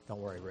Don't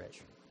worry, Rich.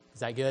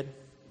 Is that good?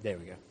 There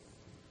we go.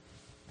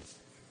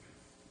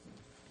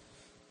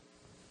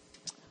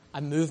 I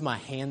move my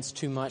hands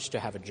too much to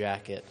have a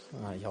jacket.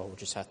 Y'all will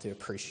just have to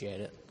appreciate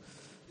it.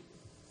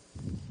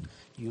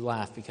 You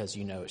laugh because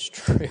you know it's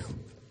true.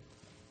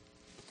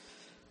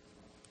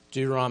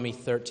 Deuteronomy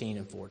 13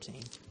 and 14.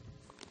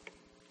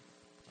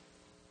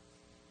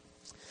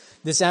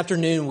 This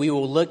afternoon, we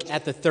will look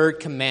at the third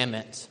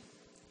commandment.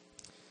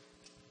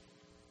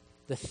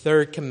 The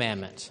third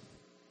commandment.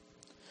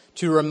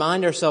 To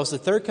remind ourselves, the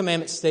third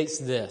commandment states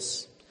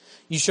this: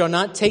 You shall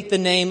not take the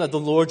name of the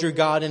Lord your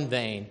God in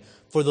vain,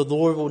 for the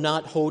Lord will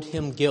not hold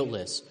him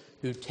guiltless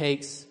who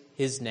takes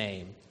his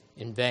name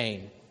in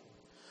vain.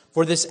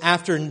 For this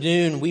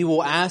afternoon, we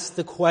will ask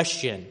the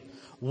question,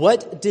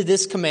 what did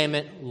this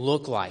commandment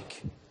look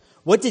like?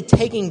 What did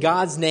taking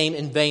God's name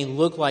in vain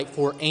look like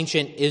for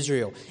ancient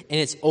Israel in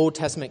its Old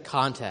Testament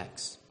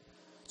context?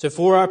 So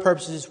for our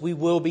purposes, we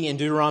will be in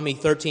Deuteronomy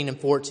 13 and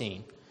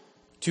 14.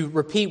 To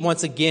repeat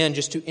once again,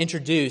 just to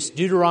introduce,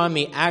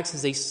 Deuteronomy acts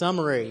as a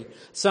summary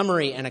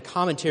and a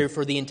commentary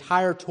for the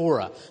entire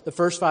Torah, the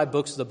first 5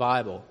 books of the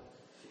Bible.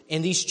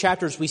 In these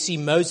chapters, we see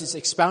Moses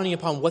expounding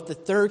upon what the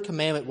third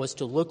commandment was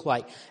to look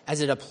like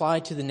as it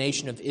applied to the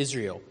nation of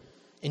Israel.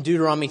 In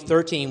Deuteronomy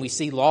 13, we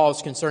see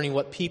laws concerning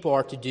what people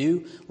are to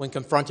do when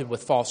confronted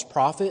with false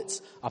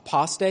prophets,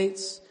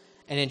 apostates.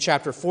 And in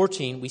chapter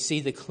 14, we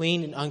see the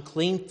clean and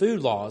unclean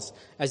food laws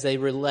as they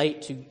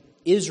relate to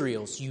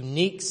Israel's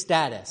unique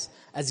status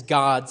as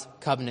God's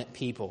covenant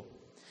people.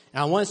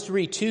 And I want us to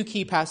read 2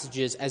 key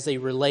passages as they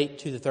relate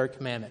to the third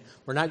commandment.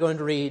 We're not going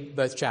to read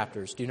both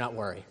chapters, do not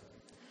worry.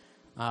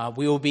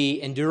 We will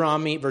be in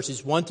Deuteronomy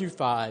verses 1 through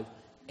 5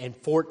 and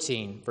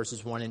 14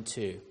 verses 1 and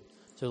 2.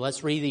 So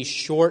let's read these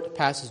short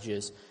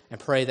passages and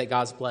pray that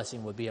God's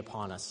blessing would be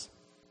upon us.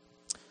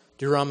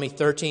 Deuteronomy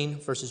 13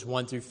 verses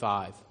 1 through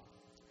 5.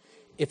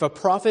 If a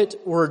prophet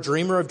or a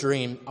dreamer of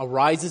dream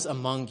arises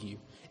among you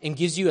and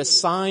gives you a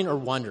sign or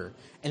wonder,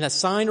 and the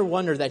sign or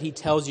wonder that he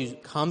tells you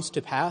comes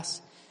to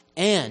pass,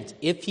 and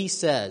if he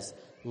says,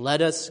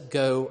 let us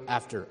go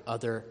after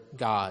other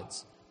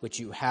gods, which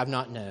you have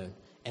not known,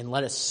 and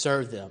let us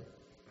serve them,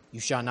 you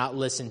shall not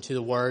listen to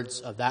the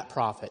words of that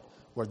prophet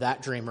or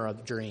that dreamer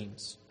of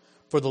dreams.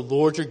 For the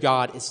Lord your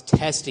God is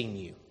testing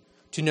you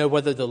to know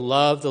whether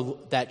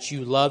that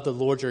you love the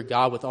Lord your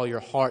God with all your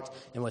heart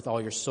and with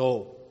all your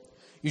soul.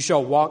 You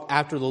shall walk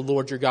after the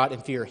Lord your God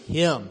and fear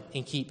him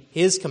and keep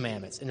his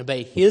commandments and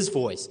obey his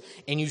voice.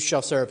 And you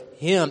shall serve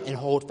him and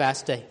hold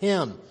fast to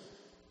him.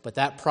 But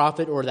that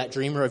prophet or that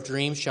dreamer of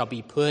dreams shall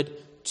be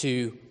put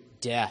to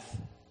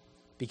death,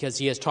 because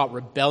he has taught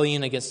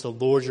rebellion against the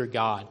Lord your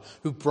God,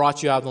 who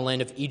brought you out of the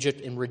land of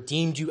Egypt and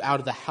redeemed you out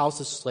of the house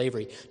of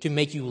slavery, to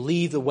make you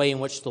leave the way in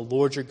which the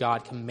Lord your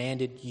God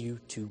commanded you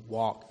to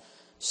walk.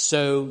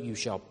 So you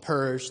shall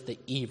purge the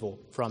evil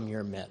from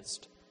your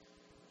midst.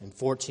 In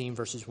 14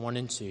 verses 1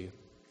 and 2,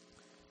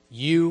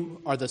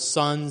 you are the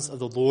sons of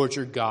the Lord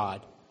your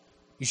God.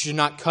 You should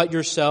not cut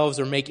yourselves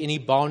or make any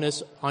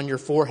baldness on your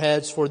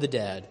foreheads for the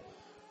dead.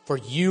 For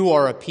you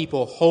are a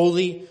people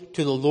holy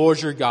to the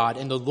Lord your God,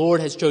 and the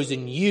Lord has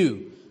chosen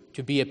you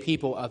to be a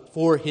people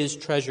for his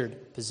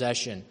treasured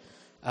possession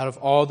out of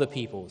all the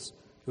peoples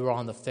who are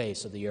on the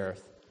face of the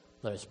earth.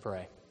 Let us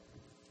pray.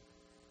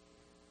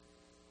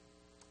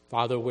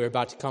 Father, we're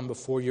about to come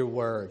before your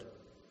word.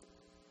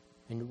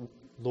 And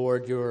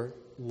Lord, your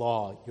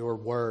law, your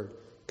word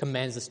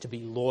commands us to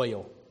be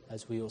loyal,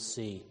 as we will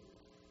see,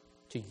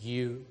 to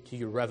you, to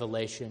your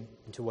revelation,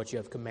 and to what you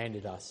have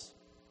commanded us.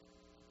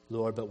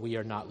 Lord, but we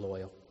are not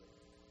loyal.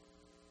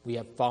 We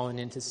have fallen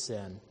into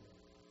sin,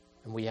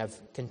 and we have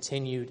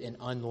continued in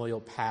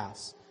unloyal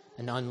paths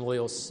and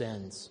unloyal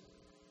sins.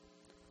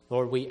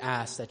 Lord, we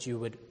ask that you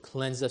would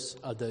cleanse us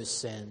of those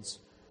sins.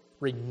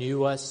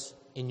 Renew us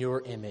in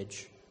your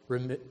image.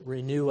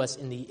 Renew us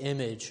in the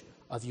image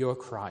of your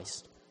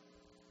Christ,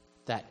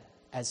 that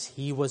as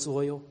he was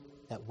loyal,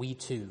 that we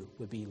too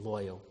would be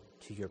loyal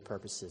to your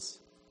purposes.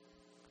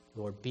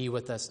 Lord, be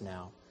with us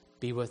now.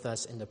 Be with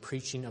us in the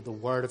preaching of the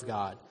word of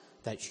God,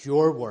 that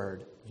your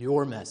word,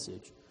 your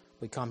message,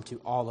 would come to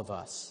all of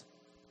us,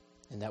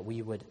 and that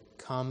we would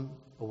come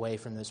away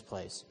from this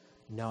place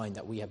knowing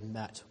that we have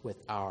met with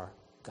our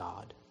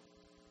God.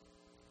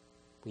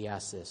 We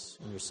ask this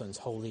in your Son's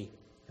holy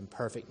and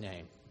perfect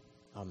name.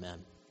 Amen.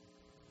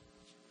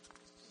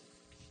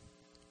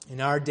 In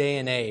our day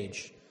and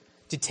age,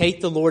 to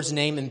take the Lord's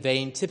name in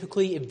vain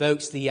typically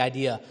evokes the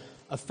idea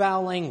of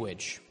foul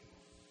language,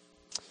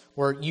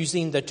 or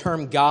using the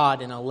term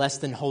God in a less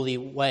than holy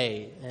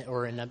way,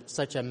 or in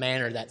such a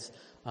manner that's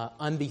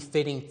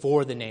unbefitting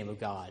for the name of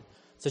God,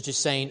 such as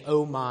saying,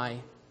 oh my,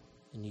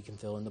 and you can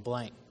fill in the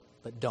blank,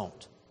 but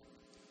don't.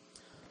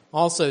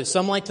 Also,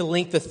 some like to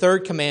link the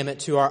third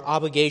commandment to our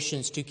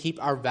obligations to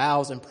keep our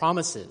vows and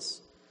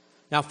promises.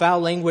 Now,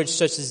 foul language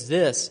such as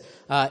this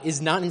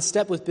is not in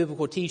step with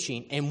biblical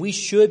teaching, and we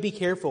should be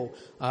careful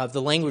of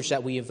the language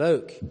that we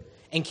evoke.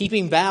 And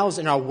keeping vows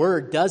in our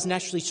word does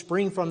naturally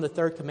spring from the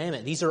third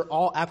commandment. These are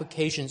all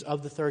applications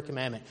of the third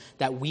commandment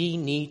that we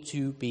need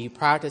to be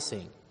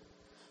practicing.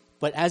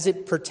 But as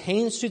it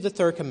pertains to the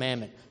third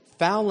commandment,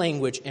 foul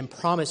language and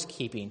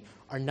promise-keeping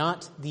are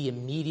not the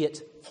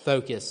immediate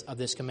focus of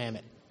this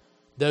commandment,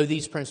 though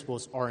these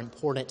principles are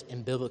important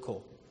and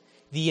biblical.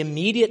 The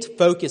immediate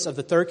focus of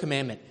the third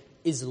commandment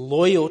is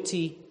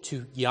loyalty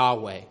to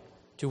Yahweh,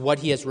 to what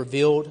he has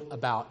revealed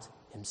about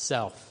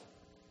himself.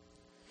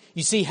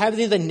 You see,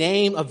 having the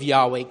name of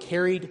Yahweh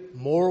carried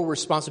moral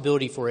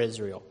responsibility for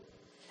Israel.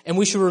 And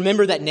we should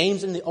remember that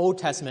names in the Old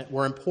Testament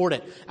were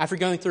important. After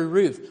going through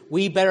Ruth,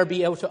 we better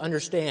be able to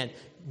understand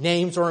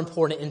names are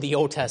important in the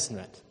Old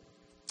Testament.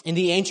 In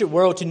the ancient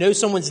world, to know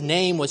someone's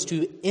name was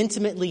to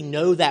intimately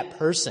know that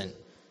person.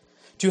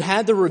 To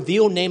have the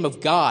revealed name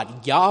of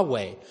God,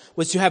 Yahweh,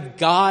 was to have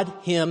God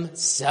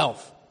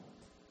himself.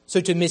 So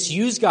to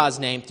misuse God's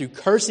name through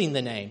cursing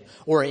the name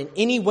or in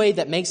any way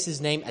that makes his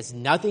name as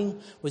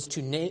nothing was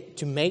to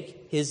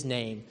take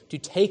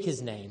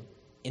his name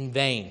in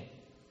vain.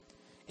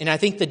 And I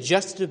think the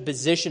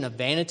juxtaposition of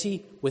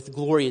vanity with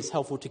glory is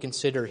helpful to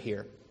consider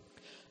here.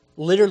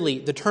 Literally,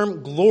 the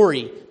term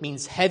glory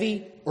means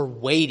heavy or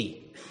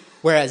weighty,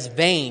 whereas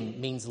vain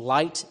means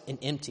light and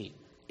empty.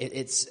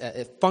 It's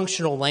a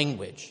functional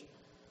language.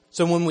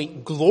 So when we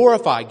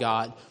glorify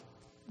God,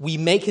 we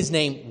make his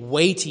name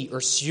weighty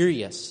or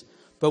serious.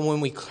 But when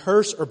we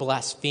curse or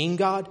blaspheme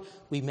God,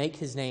 we make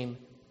his name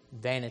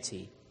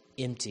vanity,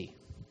 empty.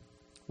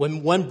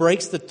 When one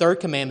breaks the third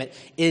commandment,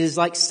 it is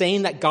like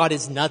saying that God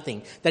is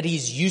nothing, that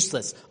he's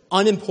useless,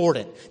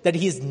 unimportant, that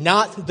he is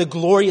not the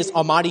glorious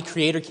almighty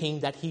creator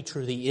king that he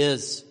truly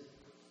is.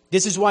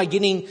 This is why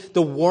getting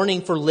the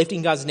warning for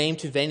lifting God's name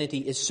to vanity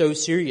is so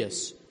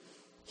serious.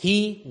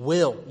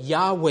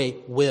 Yahweh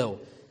will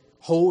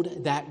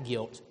hold that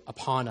guilt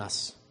upon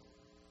us.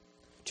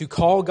 To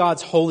call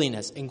God's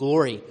holiness and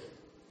glory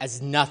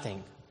as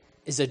nothing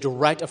is a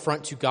direct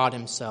affront to God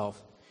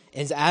himself.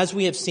 And as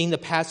we have seen the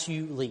past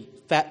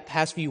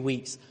few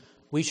weeks,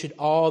 we should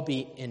all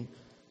be in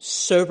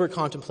sober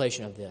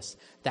contemplation of this,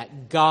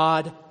 that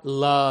God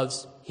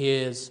loves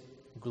his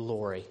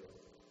glory.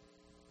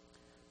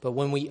 But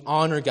when we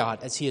honor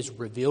God as he has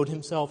revealed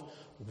himself,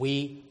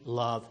 we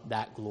love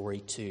that glory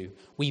too.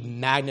 We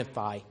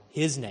magnify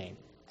his name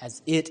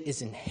as it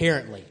is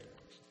inherently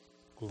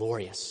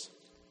glorious.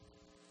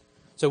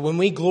 So when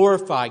we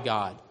glorify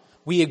God,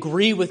 we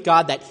agree with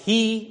God that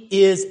he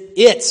is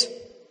it,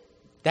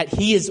 that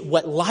he is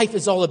what life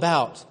is all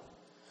about.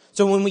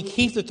 So when we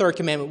keep the third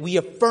commandment, we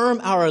affirm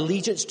our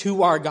allegiance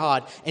to our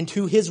God and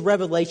to his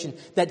revelation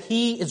that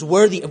he is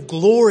worthy of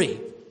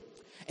glory.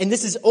 And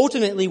this is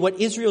ultimately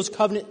what Israel's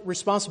covenant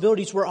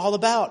responsibilities were all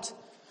about.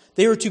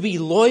 They were to be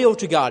loyal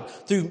to God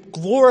through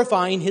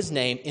glorifying his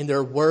name in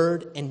their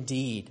word and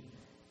deed.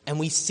 And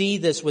we see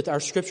this with our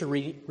scripture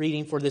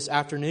reading for this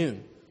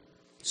afternoon.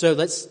 So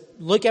let's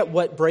look at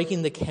what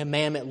breaking the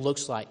commandment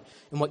looks like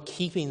and what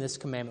keeping this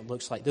commandment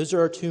looks like. Those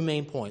are our two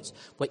main points,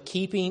 what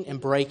keeping and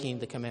breaking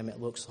the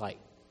commandment looks like.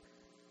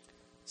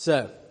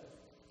 So,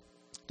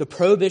 the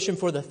prohibition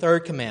for the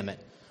third commandment,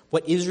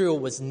 what Israel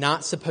was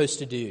not supposed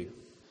to do,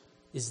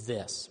 is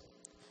this.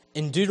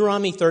 In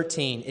Deuteronomy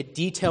 13, it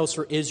details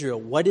for Israel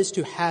what is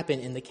to happen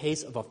in the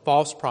case of a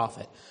false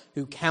prophet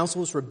who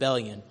counsels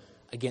rebellion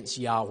against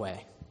Yahweh.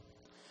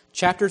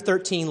 Chapter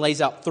 13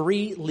 lays out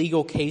 3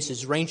 legal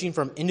cases ranging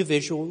from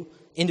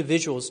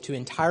individuals to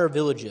entire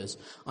villages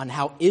on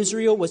how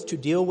Israel was to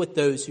deal with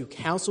those who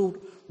counseled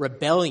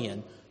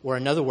rebellion, or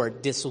in other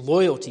words,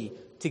 disloyalty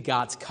to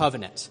God's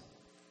covenant.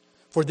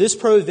 For this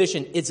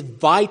prohibition, it's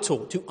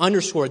vital to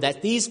underscore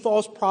that these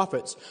false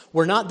prophets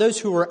were not those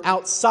who were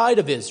outside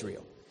of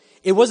Israel.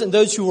 It wasn't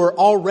those who were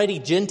already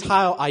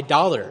Gentile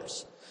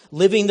idolaters,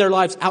 living their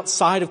lives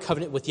outside of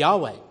covenant with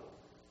Yahweh.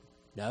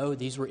 No,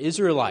 these were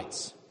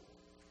Israelites.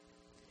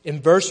 In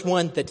verse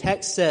 1, the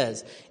text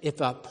says,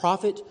 if a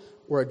prophet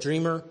or a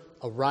dreamer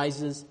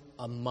arises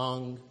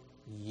among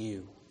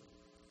you,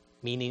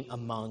 meaning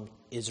among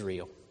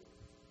Israel.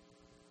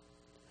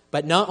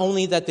 But not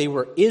only that they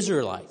were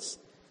Israelites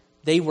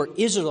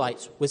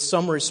with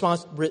some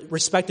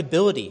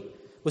respectability,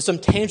 with some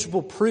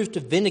tangible proof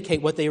to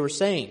vindicate what they were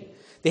saying.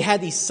 They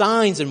had these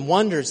signs and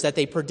wonders that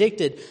they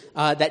predicted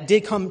that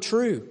did come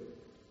true.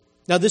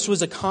 Now, this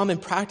was a common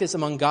practice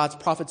among God's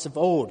prophets of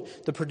old.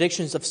 The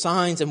predictions of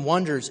signs and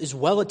wonders is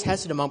well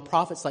attested among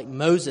prophets like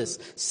Moses,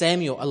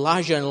 Samuel,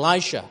 Elijah, and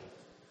Elisha.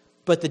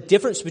 But the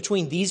difference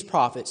between these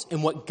prophets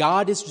and what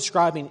God is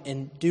describing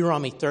in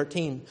Deuteronomy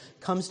 13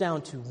 comes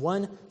down to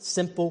one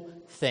simple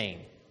thing: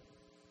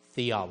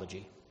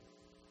 theology.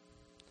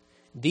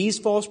 These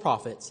false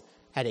prophets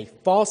had a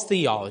false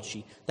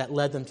theology that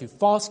led them to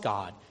false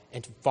God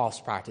and to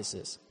false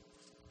practices.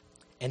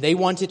 And they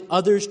wanted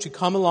others to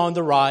come along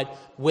the ride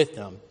with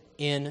them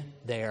in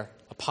their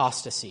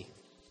apostasy.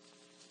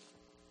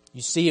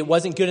 You see, it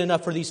wasn't good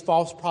enough for these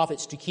false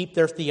prophets to keep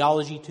their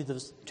theology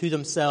to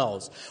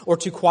themselves, or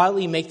to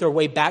quietly make their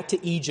way back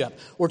to Egypt,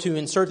 or to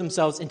insert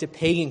themselves into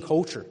pagan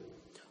culture.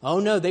 Oh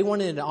no, they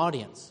wanted an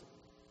audience.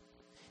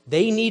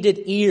 They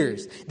needed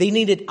ears. They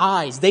needed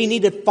eyes. They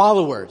needed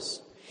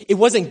followers. It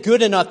wasn't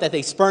good enough that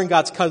they spurned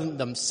God's covenant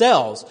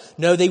themselves.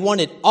 No, they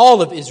wanted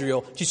all of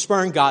Israel to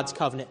spurn God's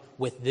covenant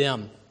with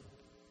them.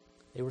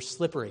 They were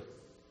slippery.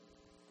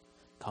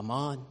 Come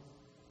on.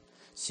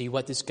 See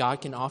what this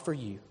God can offer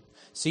you.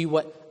 See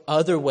what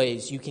other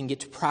ways you can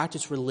get to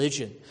practice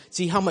religion.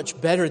 See how much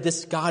better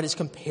this God is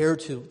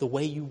compared to the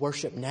way you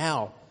worship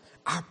now.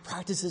 Our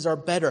practices are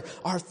better.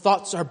 Our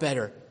thoughts are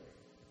better.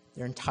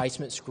 Their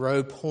enticements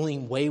grow,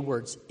 pulling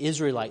wayward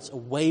Israelites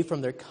away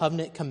from their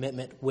covenant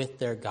commitment with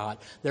their God,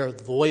 their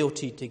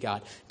loyalty to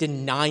God,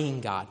 denying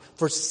God,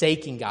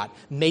 forsaking God,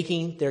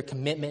 making their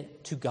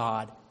commitment to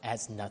God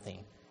as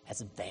nothing,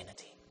 as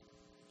vanity.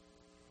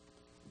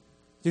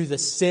 Through the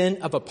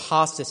sin of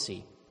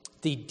apostasy,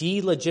 they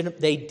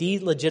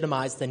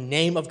delegitimize the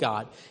name of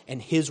God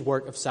and his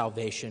work of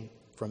salvation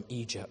from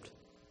Egypt.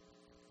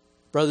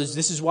 Brothers,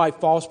 this is why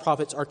false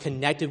prophets are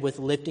connected with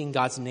lifting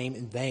God's name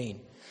in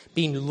vain,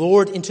 being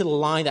lured into the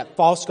line that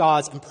false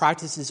gods and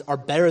practices are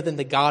better than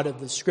the God of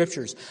the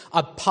Scriptures.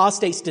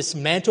 Apostates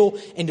dismantle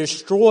and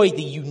destroy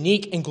the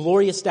unique and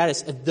glorious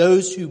status of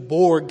those who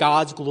bore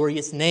God's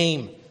glorious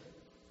name.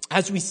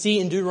 As we see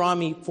in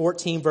Deuteronomy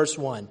 14, verse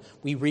 1,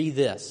 we read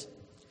this.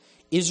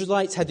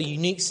 Israelites had the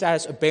unique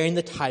status of bearing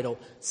the title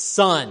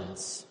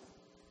sons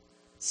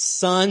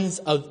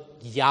of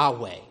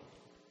Yahweh,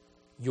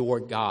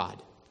 your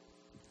God.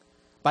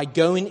 By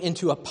going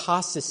into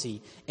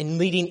apostasy and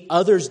leading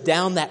others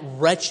down that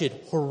wretched,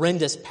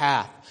 horrendous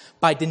path,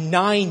 by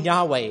denying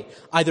Yahweh,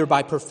 either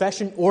by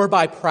profession or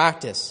by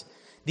practice,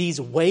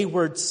 these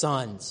wayward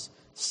sons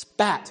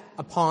spat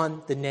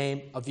upon the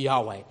name of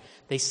Yahweh.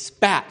 They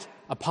spat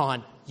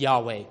upon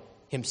Yahweh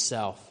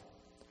himself.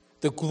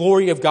 The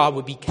glory of God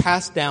would be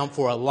cast down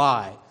for a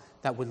lie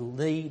that would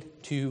lead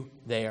to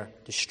their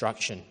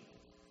destruction.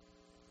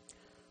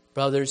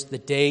 Brothers, the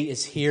day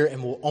is here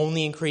and will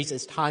only increase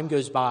as time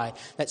goes by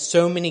that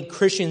so many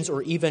Christians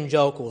or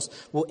evangelicals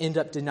will end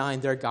up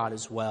denying their God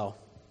as well.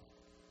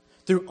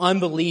 Through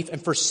unbelief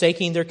and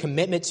forsaking their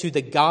commitment to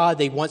the God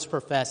they once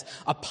professed,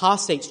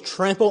 apostates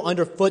trample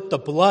underfoot the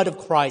blood of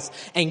Christ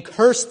and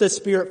curse the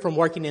Spirit from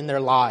working in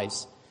their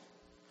lives.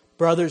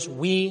 Brothers,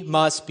 we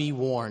must be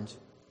warned.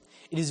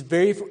 It is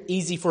very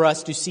easy for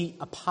us to see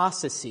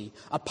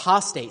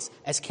apostates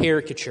as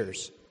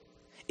caricatures.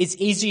 It's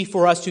easy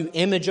for us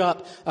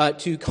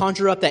to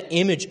conjure up that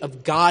image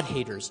of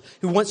God-haters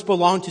who once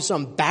belonged to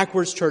some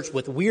backwards church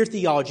with weird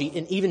theology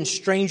and even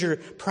stranger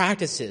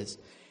practices,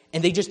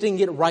 and they just didn't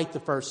get it right the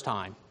first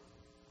time.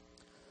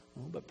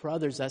 But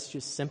brothers, that's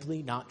just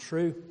simply not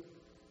true.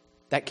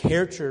 That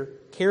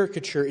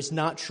caricature is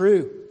not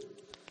true.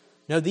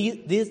 No,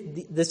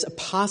 this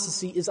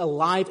apostasy is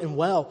alive and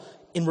well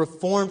in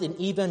Reformed and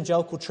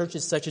evangelical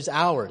churches such as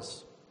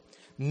ours.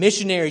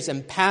 Missionaries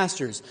and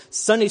pastors,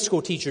 Sunday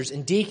school teachers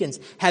and deacons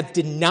have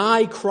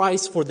denied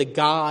Christ for the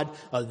God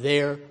of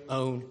their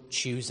own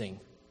choosing.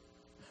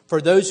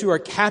 For those who are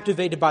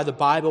captivated by the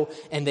Bible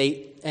and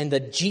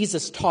the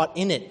Jesus taught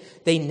in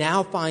it, they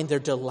now find their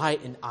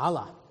delight in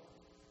Allah,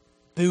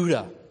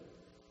 Buddha,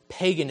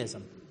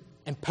 paganism,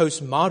 and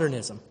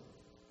postmodernism.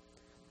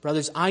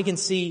 Brothers, I can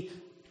see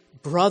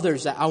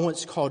brothers that I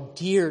once called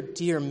dear,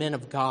 dear men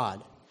of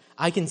God.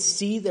 I can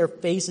see their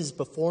faces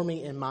before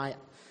me in my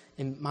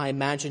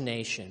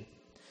imagination.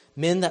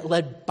 Men that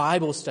led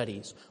Bible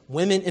studies,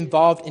 women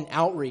involved in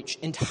outreach,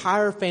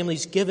 entire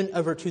families given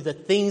over to the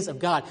things of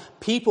God.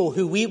 People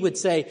who we would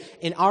say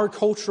in our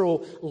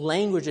cultural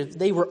language,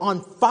 they were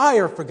on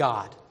fire for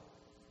God.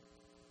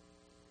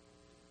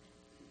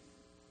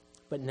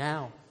 But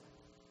now,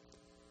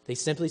 they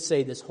simply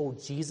say this whole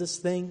Jesus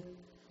thing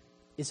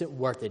isn't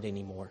worth it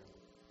anymore.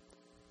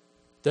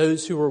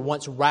 Those who were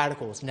once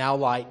radicals now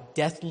lie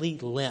deathly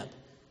limp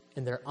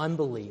in their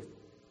unbelief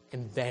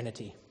and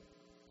vanity.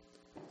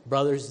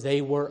 Brothers,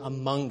 they were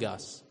among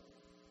us,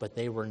 but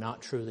they were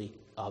not truly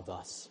of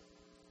us.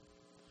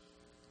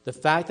 The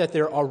fact that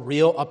there are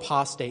real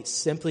apostates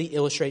simply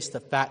illustrates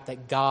the fact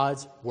that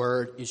God's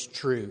word is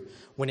true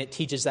when it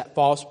teaches that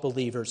false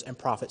believers and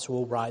prophets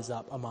will rise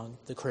up among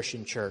the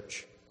Christian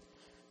church.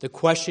 The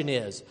question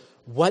is,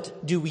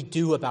 what do we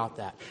do about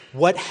that?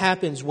 What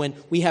happens when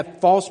we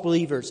have false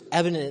believers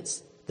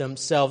evidence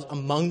themselves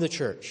among the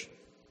church?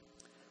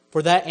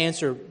 For that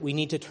answer, we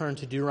need to turn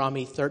to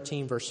Deuteronomy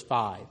 13, verse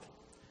 5.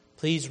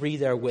 Please read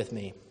there with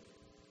me.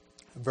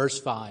 Verse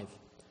 5.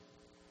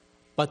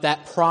 But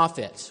that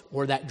prophet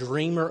or that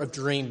dreamer of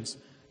dreams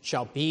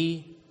shall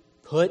be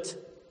put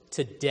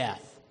to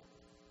death.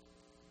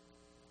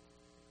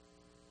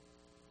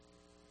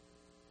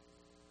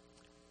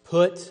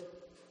 Put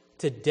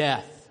to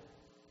death.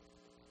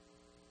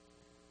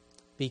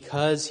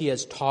 Because he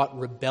has taught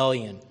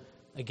rebellion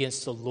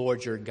against the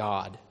Lord your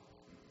God,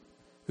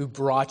 who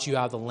brought you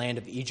out of the land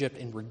of Egypt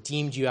and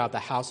redeemed you out of the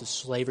house of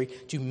slavery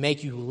to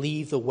make you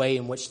leave the way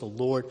in which the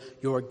Lord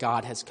your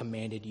God has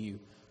commanded you.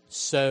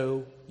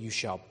 So you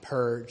shall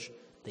purge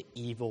the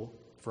evil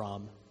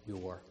from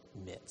your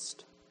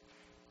midst.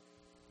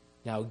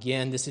 Now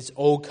again, this is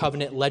old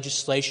covenant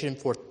legislation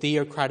for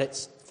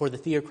the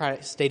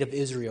theocratic state of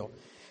Israel.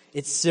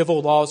 Its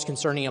civil laws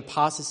concerning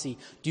apostasy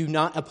do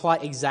not apply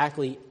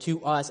exactly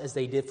to us as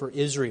they did for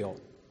Israel.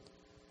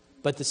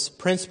 But this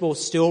principle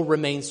still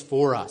remains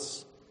for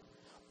us.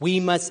 We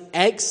must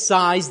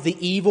excise the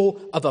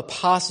evil of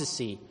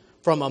apostasy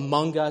from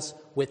among us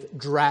with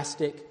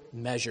drastic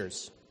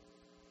measures.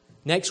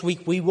 Next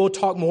week, we will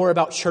talk more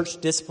about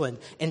church discipline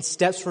and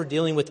steps for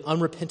dealing with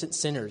unrepentant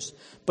sinners.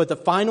 But the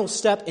final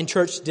step in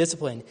church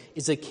discipline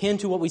is akin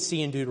to what we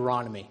see in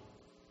Deuteronomy.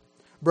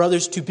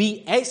 Brothers, to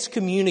be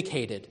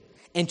excommunicated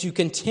and to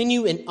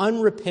continue in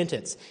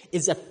unrepentance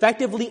is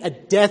effectively a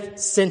death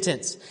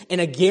sentence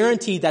and a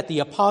guarantee that the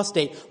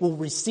apostate will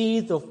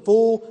receive the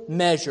full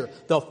measure,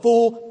 the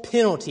full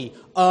penalty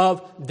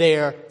of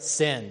their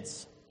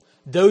sins.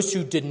 Those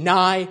who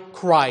deny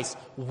Christ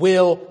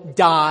will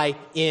die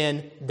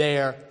in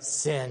their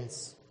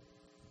sins.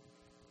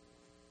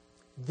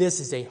 This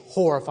is a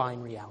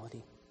horrifying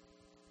reality,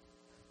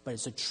 but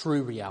it's a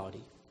true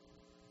reality.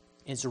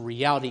 It's a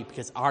reality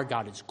because our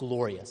God is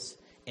glorious,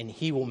 and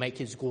He will make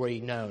His glory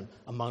known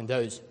among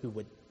those who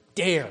would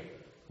dare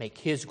make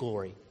His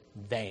glory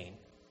vain,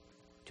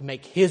 to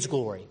make His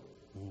glory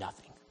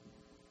nothing.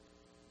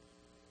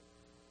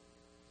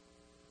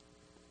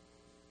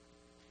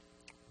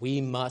 We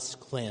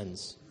must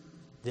cleanse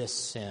this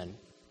sin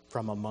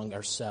from among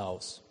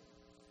ourselves.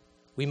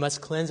 We must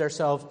cleanse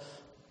ourselves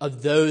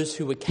of those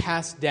who would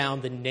cast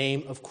down the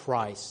name of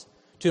Christ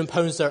to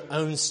impose their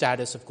own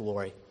status of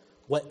glory,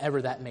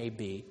 whatever that may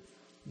be.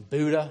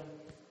 Buddha,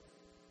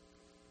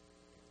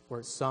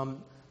 or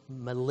some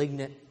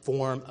malignant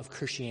form of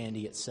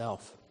Christianity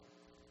itself.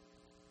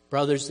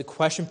 Brothers, the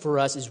question for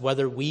us is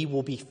whether we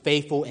will be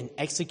faithful in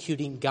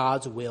executing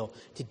God's will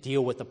to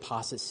deal with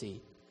apostasy,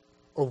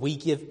 or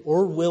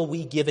will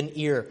we give an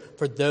ear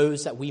for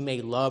those that we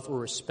may love or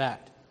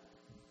respect,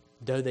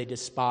 though they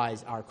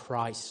despise our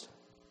Christ.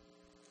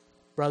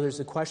 Brothers,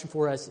 the question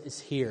for us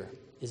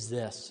is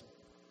this.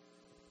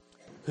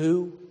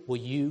 Who will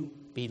you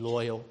be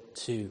loyal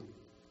to?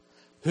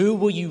 Who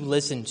will you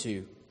listen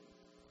to?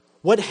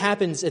 What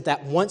happens if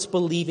that once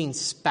believing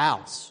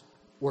spouse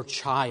or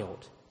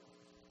child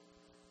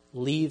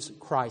leaves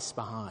Christ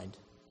behind?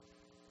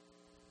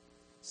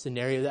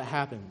 Scenario that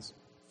happens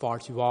far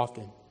too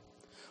often.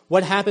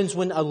 What happens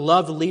when a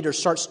loved leader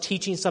starts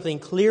teaching something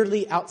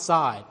clearly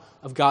outside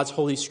of God's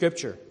Holy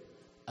Scripture?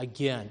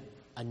 Again,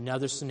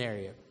 another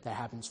scenario that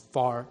happens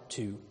far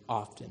too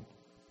often.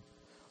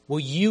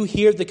 Will you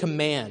hear the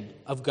command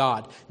of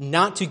God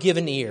not to give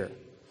an ear,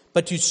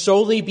 but to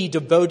solely be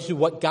devoted to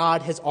what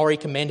God has already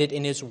commanded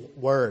in His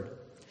Word?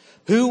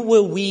 Who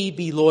will we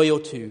be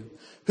loyal to?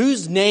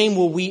 Whose name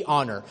will we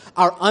honor?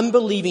 Our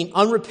unbelieving,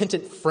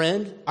 unrepentant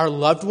friend, our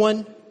loved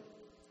one,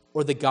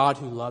 or the God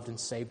who loved and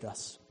saved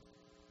us?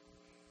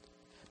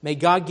 May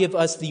God give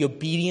us the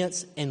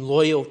obedience and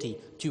loyalty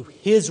to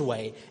His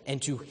way and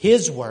to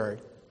His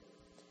Word,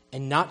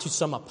 and not to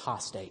some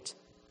apostate,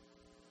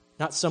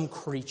 not some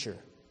creature,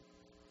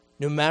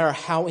 no matter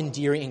how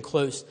endearing and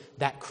close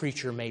that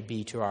creature may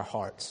be to our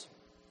hearts.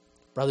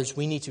 Brothers,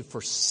 we need to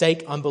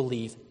forsake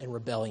unbelief and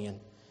rebellion,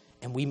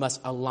 and we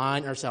must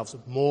align ourselves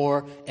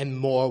more and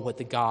more with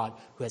the God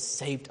who has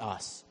saved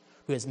us,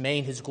 who has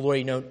made His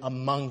glory known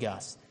among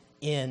us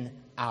in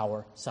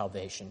our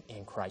salvation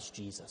in Christ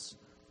Jesus.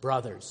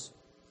 Brothers,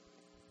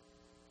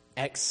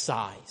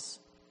 excise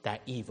that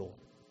evil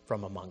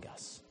from among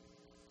us.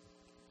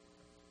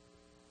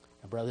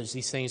 Now, brothers,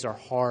 these things are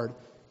hard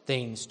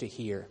things to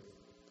hear.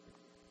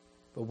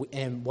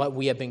 And what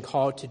we have been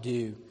called to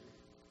do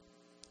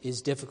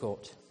is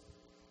difficult.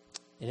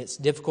 And it's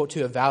difficult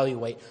to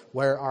evaluate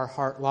where our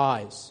heart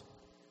lies.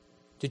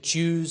 To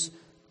choose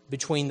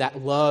between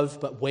that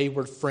loved but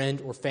wayward friend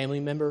or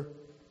family member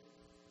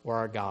or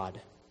our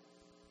God.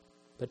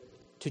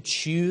 To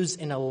choose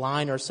and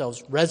align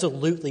ourselves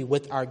resolutely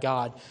with our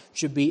God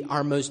should be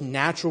our most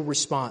natural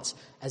response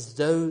as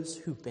those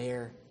who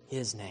bear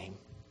His name.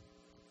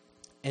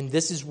 And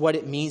this is what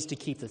it means to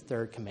keep the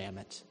third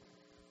commandment,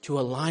 to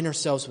align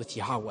ourselves with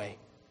Yahweh.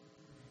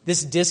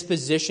 This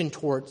disposition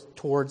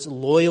towards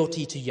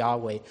loyalty to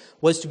Yahweh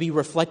was to be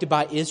reflected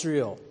by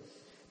Israel.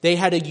 They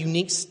had a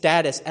unique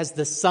status as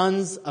the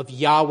sons of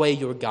Yahweh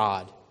your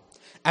God.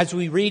 As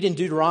we read in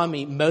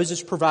Deuteronomy,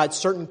 Moses provides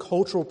certain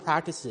cultural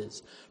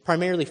practices,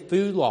 primarily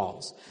food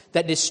laws,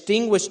 that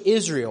distinguish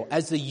Israel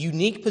as the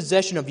unique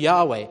possession of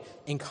Yahweh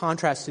in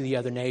contrast to the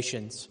other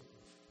nations.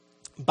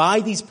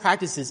 By these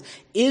practices,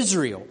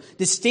 Israel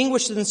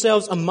distinguished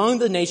themselves among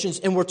the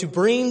nations and were to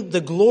bring the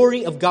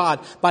glory of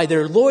God by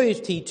their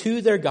loyalty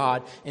to their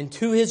God and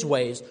to His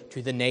ways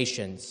to the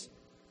nations.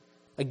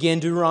 Again,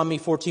 Deuteronomy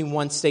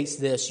 14:1 states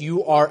this: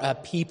 "You are a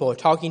people,"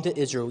 talking to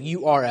Israel,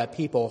 "you are a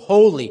people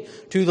holy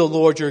to the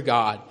Lord your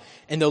God,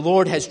 and the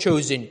Lord has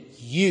chosen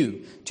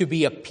you to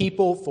be a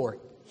people for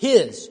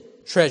His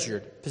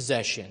treasured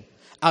possession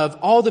out of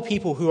all the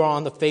people who are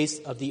on the face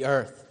of the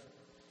earth."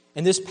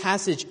 And this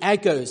passage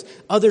echoes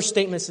other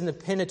statements in the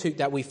Pentateuch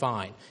that we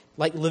find,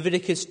 like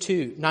Leviticus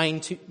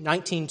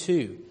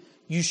 19:2.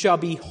 "You shall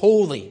be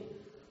holy,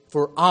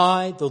 for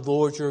I, the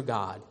Lord your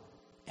God,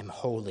 am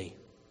holy."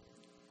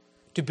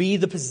 to be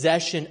the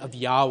possession of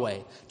Yahweh,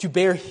 to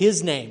bear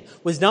His name,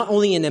 was not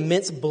only an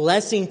immense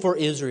blessing for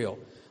Israel,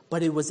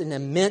 but it was an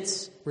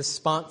immense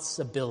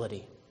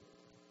responsibility.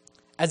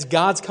 As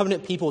God's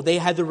covenant people, they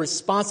had the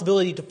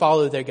responsibility to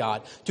follow their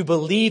God, to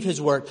believe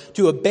His word,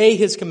 to obey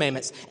His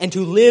commandments, and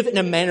to live in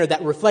a manner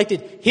that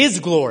reflected His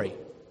glory,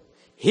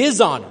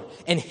 His honor,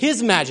 and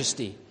His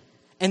majesty.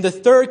 And the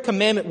third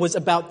commandment was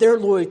about their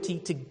loyalty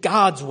to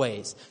God's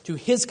ways, to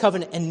His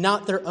covenant, and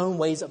not their own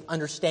ways of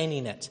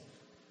understanding it.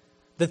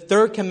 The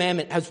third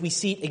commandment, as we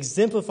see it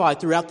exemplified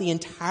throughout the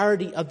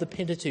entirety of the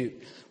Pentateuch,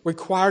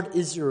 required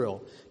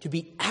Israel to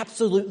be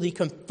absolutely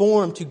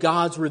conformed to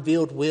God's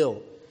revealed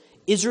will.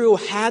 Israel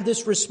had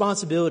this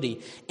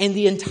responsibility, and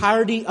the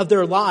entirety of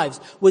their lives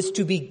was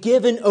to be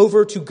given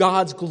over to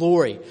God's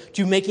glory,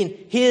 to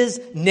making His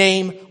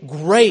name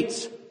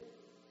great.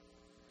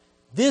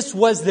 This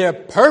was their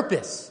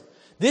purpose.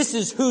 This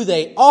is who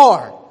they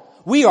are.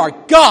 We are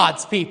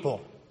God's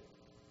people.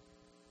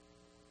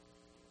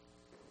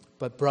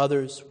 But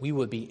brothers, we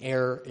would be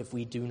error if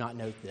we do not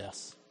know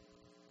this.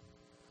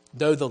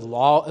 Though the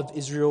law of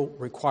Israel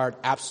required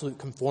absolute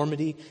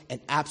conformity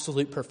and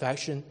absolute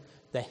perfection,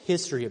 the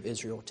history of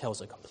Israel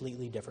tells a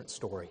completely different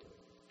story.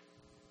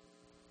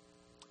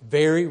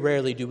 Very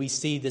rarely do we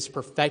see this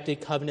perfected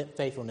covenant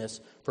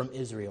faithfulness from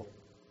Israel.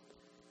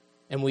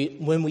 And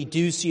when we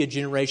do see a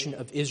generation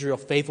of Israel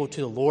faithful to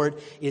the Lord,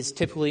 it is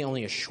typically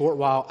only a short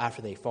while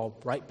after they fall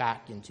right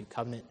back into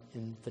covenant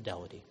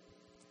infidelity.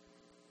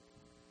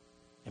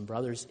 And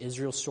brothers,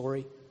 Israel's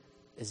story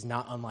is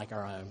not unlike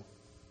our own.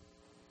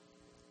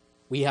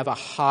 We have a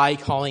high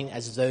calling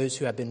as those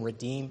who have been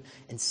redeemed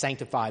and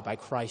sanctified by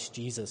Christ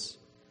Jesus.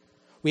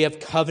 We have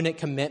covenant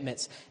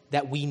commitments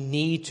that we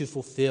need to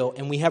fulfill,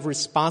 and we have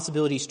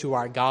responsibilities to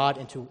our God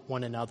and to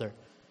one another.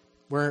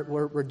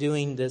 We're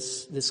doing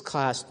this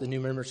class, the new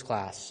members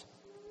class,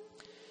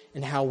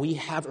 and how we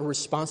have a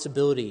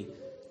responsibility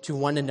to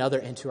one another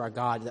and to our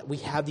God, that we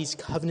have these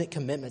covenant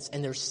commitments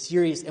and they're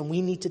serious and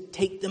we need to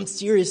take them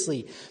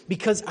seriously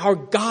because our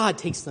God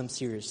takes them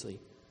seriously.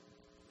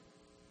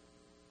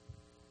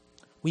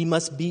 We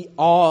must be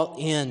all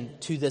in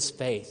to this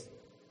faith.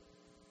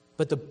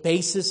 But the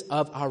basis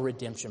of our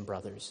redemption,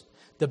 brothers,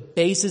 the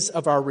basis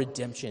of our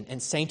redemption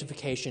and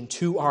sanctification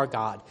to our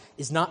God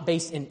is not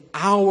based in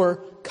our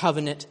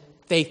covenant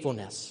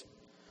faithfulness.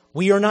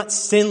 We are not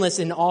sinless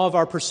in all of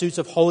our pursuits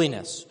of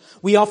holiness.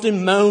 We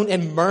often moan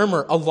and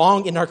murmur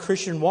along in our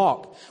Christian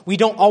walk. We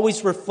don't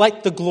always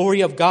reflect the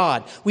glory of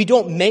God. We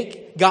don't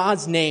make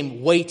God's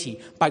name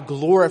weighty by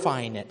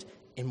glorifying it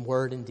in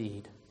word and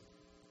deed.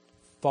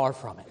 Far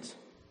from it.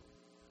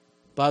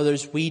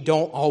 Brothers, we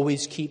don't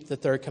always keep the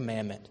third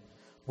commandment.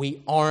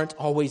 We aren't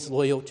always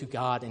loyal to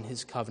God and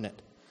His covenant.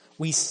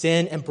 We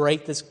sin and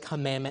break this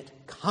commandment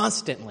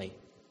constantly.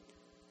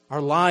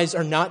 Our lives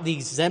are not the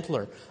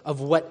exemplar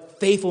of what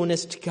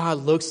faithfulness to God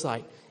looks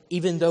like,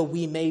 even though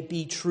we may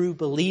be true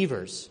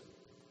believers.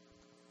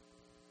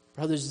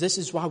 Brothers, this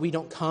is why we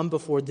don't come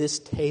before this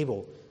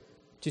table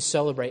to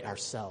celebrate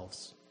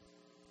ourselves.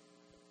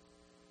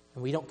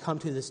 And we don't come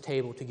to this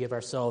table to give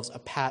ourselves a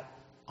pat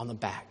on the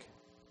back.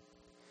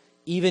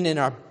 Even in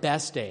our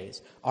best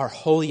days, our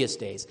holiest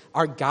days,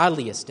 our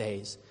godliest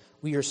days,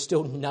 we are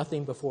still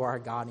nothing before our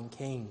God and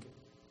King.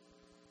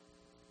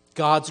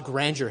 God's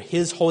grandeur,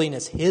 His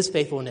holiness, His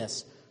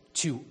faithfulness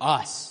to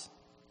us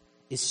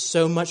is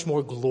so much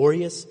more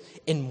glorious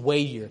and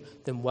weightier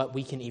than what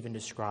we can even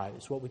describe.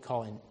 It's what we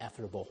call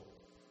ineffable.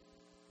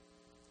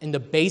 And the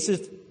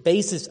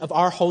basis of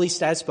our holy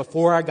status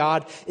before our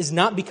God is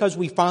not because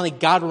we finally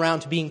got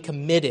around to being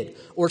committed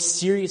or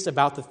serious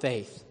about the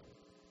faith.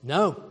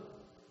 No.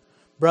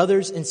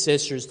 Brothers and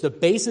sisters, the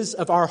basis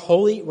of our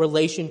holy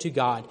relation to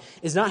God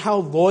is not how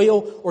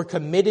loyal or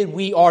committed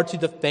we are to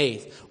the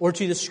faith or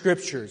to the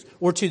Scriptures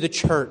or to the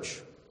church,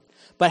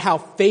 but how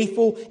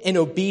faithful and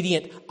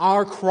obedient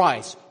our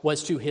Christ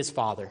was to His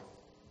Father.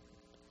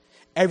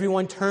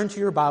 Everyone turn to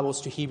your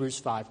Bibles to Hebrews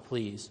 5,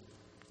 please.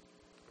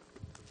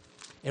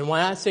 And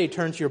when I say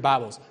turn to your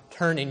Bibles,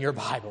 turn in your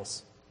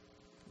Bibles.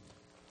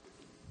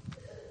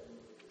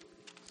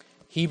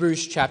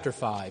 Hebrews chapter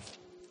 5.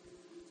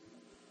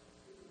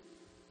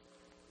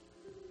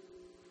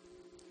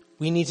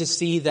 We need to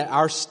see that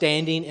our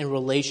standing in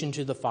relation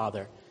to the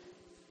Father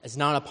is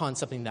not upon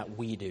something that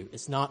we do.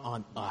 It's not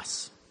on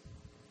us.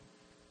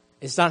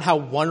 It's not how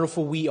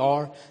wonderful we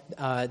are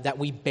that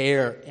we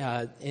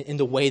bear in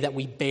the way that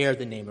we bear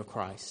the name of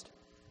Christ.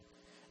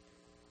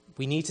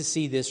 We need to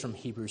see this from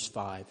Hebrews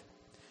 5.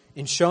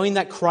 In showing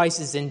that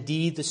Christ is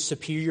indeed the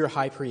superior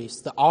high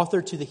priest, the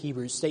author to the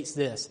Hebrews states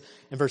this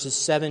in verses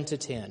 7 to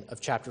 10 of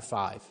chapter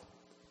 5.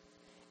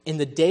 In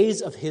the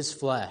days of His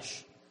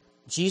flesh,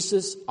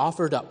 Jesus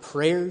offered up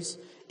prayers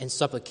and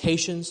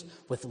supplications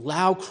with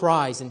loud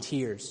cries and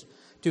tears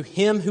to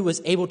Him who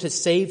was able to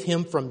save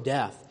Him from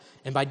death,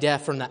 and by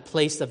death from that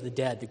place of the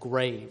dead, the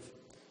grave.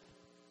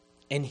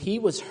 And He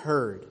was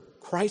heard,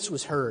 Christ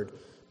was heard,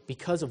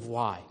 because of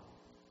why?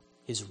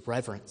 His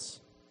reverence.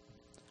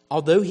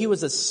 Although He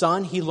was a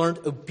son, He learned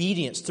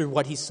obedience through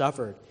what He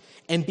suffered.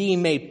 And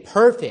being made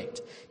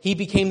perfect, he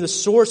became the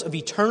source of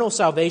eternal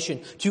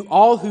salvation to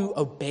all who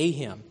obey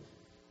him,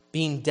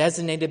 being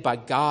designated by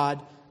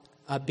God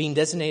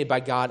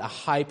a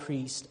high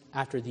priest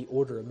after the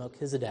order of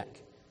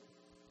Melchizedek.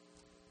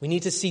 We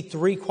need to see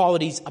three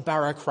qualities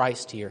about our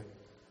Christ here,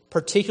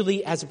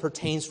 particularly as it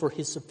pertains for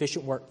his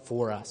sufficient work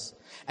for us,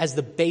 as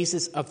the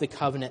basis of the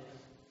covenant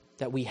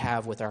that we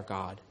have with our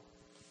God.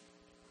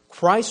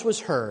 Christ was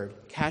heard,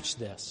 catch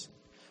this,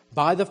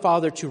 by the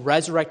Father to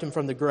resurrect him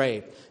from the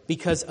grave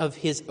because of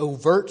his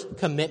overt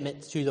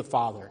commitment to the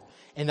Father.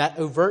 And that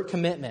overt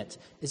commitment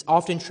is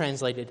often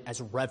translated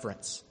as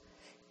reverence.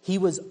 He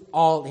was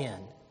all in.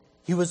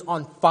 He was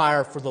on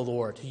fire for the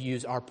Lord, to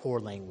use our poor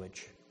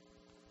language.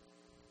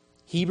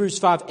 Hebrews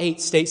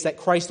 5:8 states that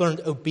Christ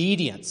learned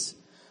obedience,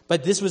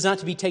 but this was not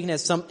to be taken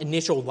as some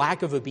initial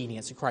lack of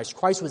obedience to Christ.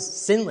 Christ was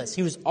sinless.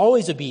 He was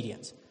always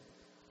obedient.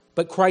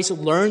 But Christ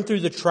learned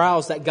through the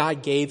trials that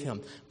God gave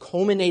him,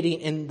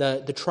 culminating in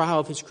the trial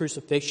of his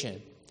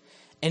crucifixion.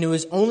 And it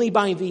was only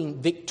by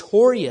being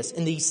victorious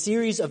in these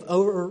series of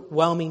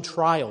overwhelming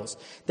trials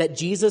that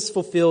Jesus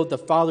fulfilled the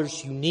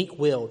Father's unique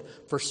will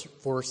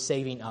for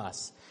saving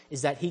us,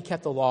 is that he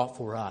kept the law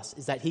for us,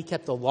 is that he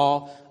kept the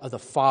law of the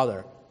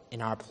Father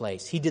in our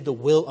place. He did the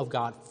will of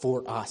God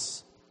for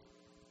us.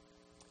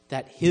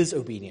 That his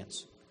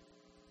obedience,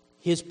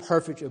 his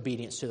perfect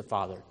obedience to the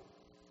Father,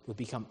 would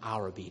become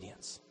our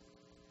obedience.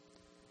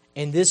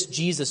 And this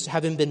Jesus,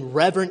 having been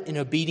reverent and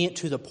obedient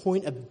to the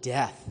point of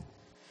death,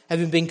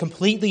 having been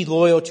completely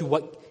loyal to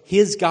what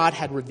his God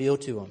had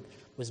revealed to him,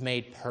 was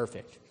made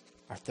perfect.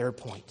 Our third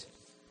point.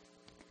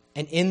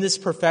 And in this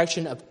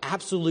perfection of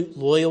absolute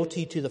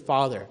loyalty to the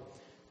Father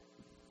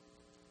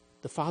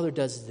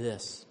does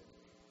this.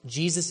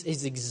 Jesus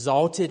is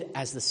exalted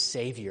as the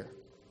Savior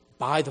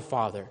by the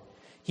Father.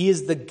 He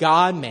is the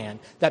God-man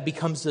that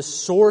becomes the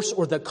source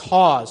or the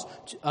cause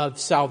of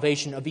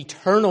salvation, of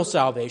eternal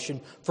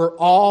salvation for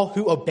all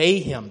who obey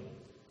him.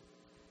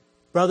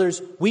 Brothers,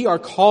 we are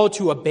called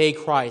to obey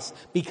Christ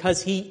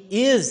because he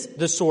is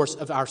the source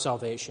of our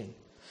salvation.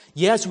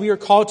 Yes, we are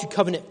called to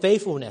covenant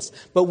faithfulness,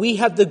 but we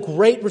have the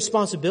great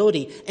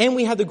responsibility, and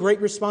we have the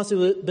great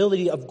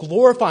responsibility of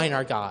glorifying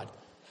our God.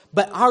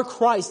 But our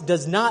Christ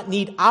does not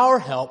need our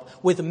help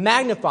with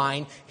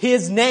magnifying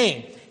his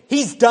name.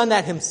 He's done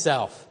that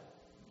himself.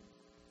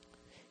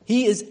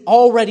 He is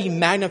already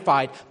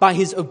magnified by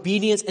his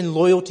obedience and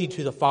loyalty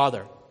to the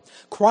Father.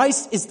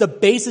 Christ is the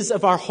basis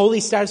of our holy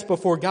status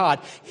before God.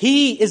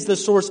 He is the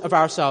source of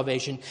our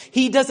salvation.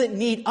 He doesn't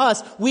need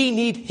us. We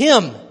need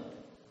him.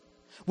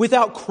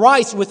 Without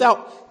Christ, we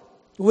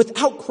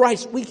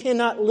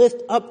cannot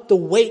lift up the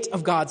weight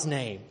of God's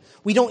name.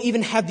 We don't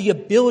even have the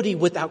ability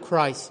without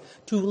Christ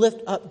to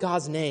lift up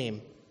God's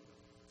name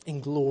in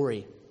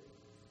glory.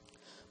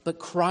 But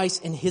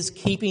Christ, in his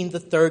keeping the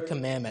third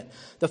commandment,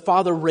 the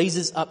Father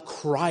raises up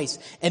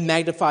Christ and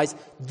magnifies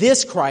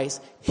this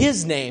Christ,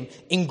 his name,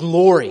 in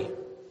glory.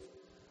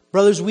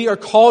 Brothers, we are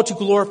called to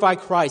glorify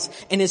Christ,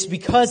 and it's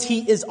because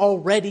he is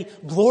already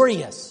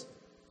glorious.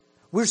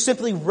 We're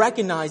simply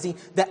recognizing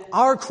that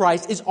our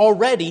Christ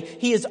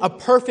he is a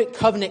perfect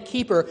covenant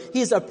keeper.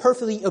 He is a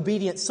perfectly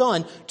obedient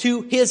son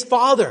to his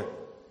Father.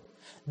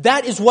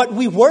 That is what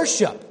we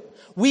worship.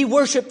 We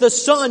worship the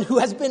Son who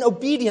has been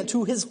obedient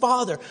to his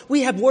Father.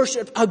 We have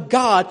worshipped a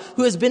God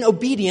who has been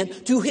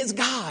obedient to his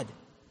God.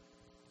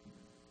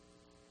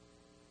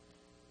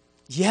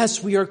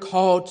 Yes, we are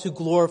called to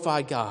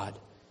glorify God,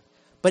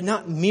 but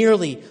not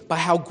merely by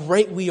how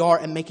great we are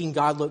at making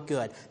God look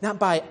good, not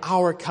by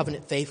our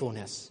covenant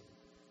faithfulness,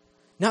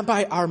 not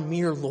by our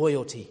mere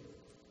loyalty.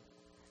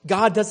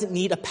 God doesn't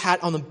need a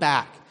pat on the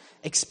back,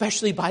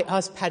 especially by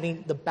us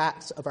patting the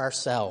backs of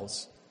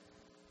ourselves.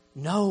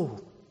 No.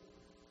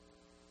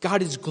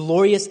 God is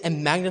glorious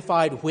and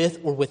magnified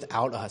with or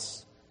without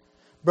us.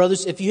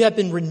 Brothers, if you have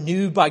been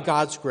renewed by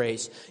God's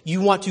grace,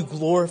 you want to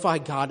glorify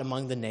God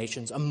among the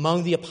nations,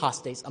 among the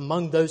apostates,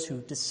 among those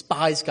who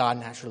despise God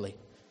naturally.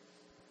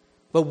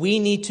 But we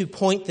need to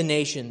point the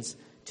nations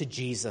to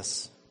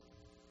Jesus.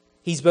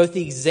 He's both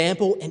the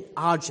example and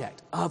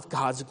object of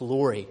God's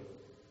glory.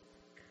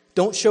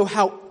 Don't show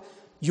how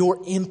your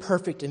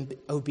imperfect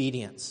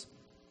obedience,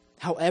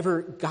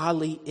 however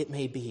godly it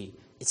may be,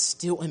 it's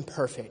still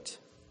imperfect.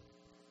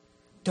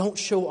 Don't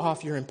show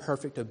off your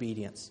imperfect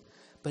obedience,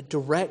 but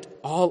direct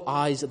all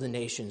eyes of the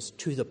nations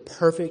to the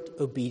perfect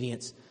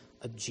obedience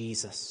of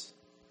Jesus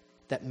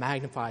that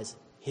magnifies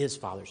his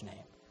Father's name,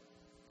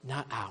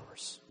 not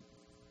ours.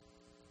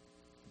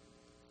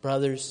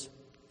 Brothers,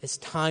 it's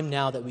time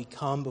now that we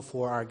come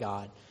before our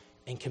God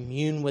and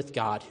commune with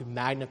God who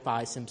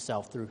magnifies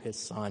himself through his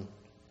Son.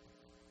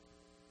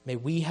 May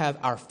we have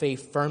our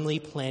faith firmly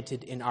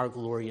planted in our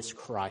glorious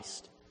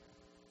Christ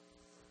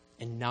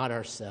and not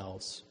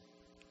ourselves.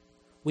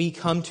 We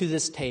come to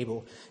this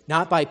table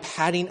not by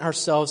patting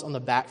ourselves on the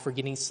back for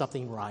getting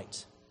something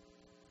right,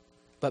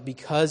 but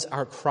because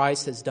our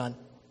Christ has done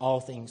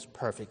all things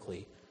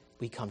perfectly,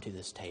 we come to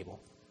this table.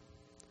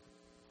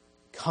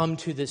 Come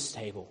to this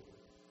table,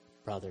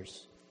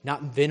 brothers,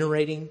 not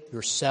venerating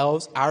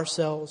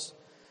ourselves,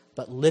 but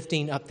but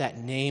lifting up that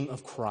name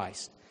of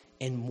Christ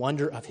in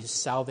wonder of his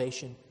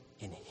salvation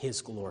and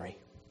his glory.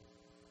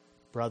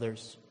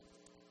 Brothers,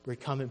 we're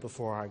coming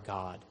before our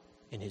God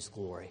in his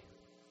glory.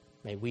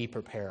 May we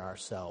prepare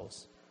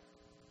ourselves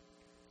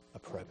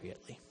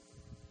appropriately.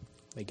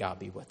 May God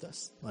be with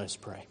us. Let us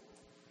pray.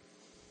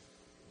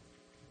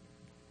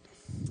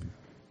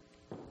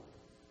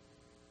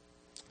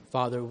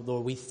 Father,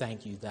 Lord, we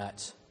thank you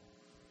that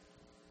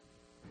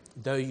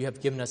though you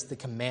have given us the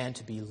command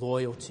to be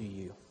loyal to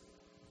you,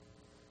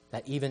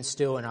 that even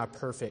still in our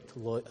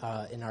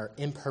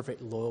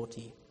imperfect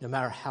loyalty, no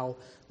matter how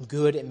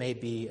good it may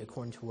be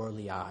according to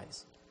worldly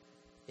eyes,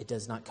 it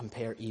does not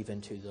compare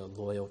even to the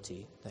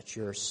loyalty that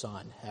your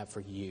Son had for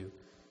you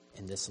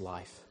in this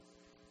life.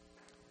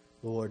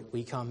 Lord,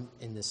 we come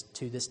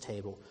to this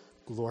table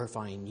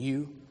glorifying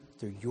you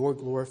through your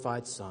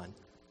glorified Son,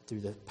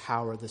 through the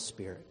power of the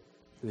Spirit,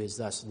 who is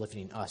thus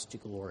lifting us to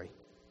glory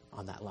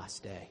on that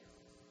last day.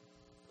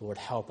 Lord,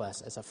 help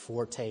us as a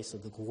foretaste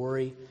of the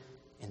glory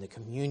and the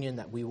communion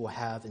that we will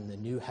have in the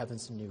new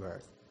heavens and new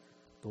earth.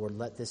 Lord,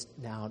 let this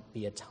now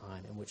be a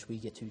time in which we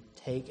get to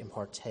take and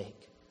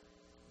partake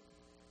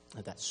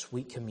of that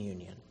sweet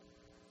communion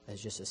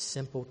as just a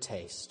simple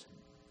taste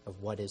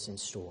of what is in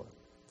store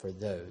for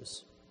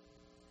those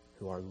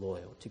who are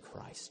loyal to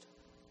Christ.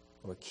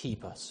 Lord,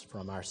 keep us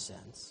from our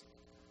sins.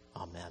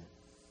 Amen.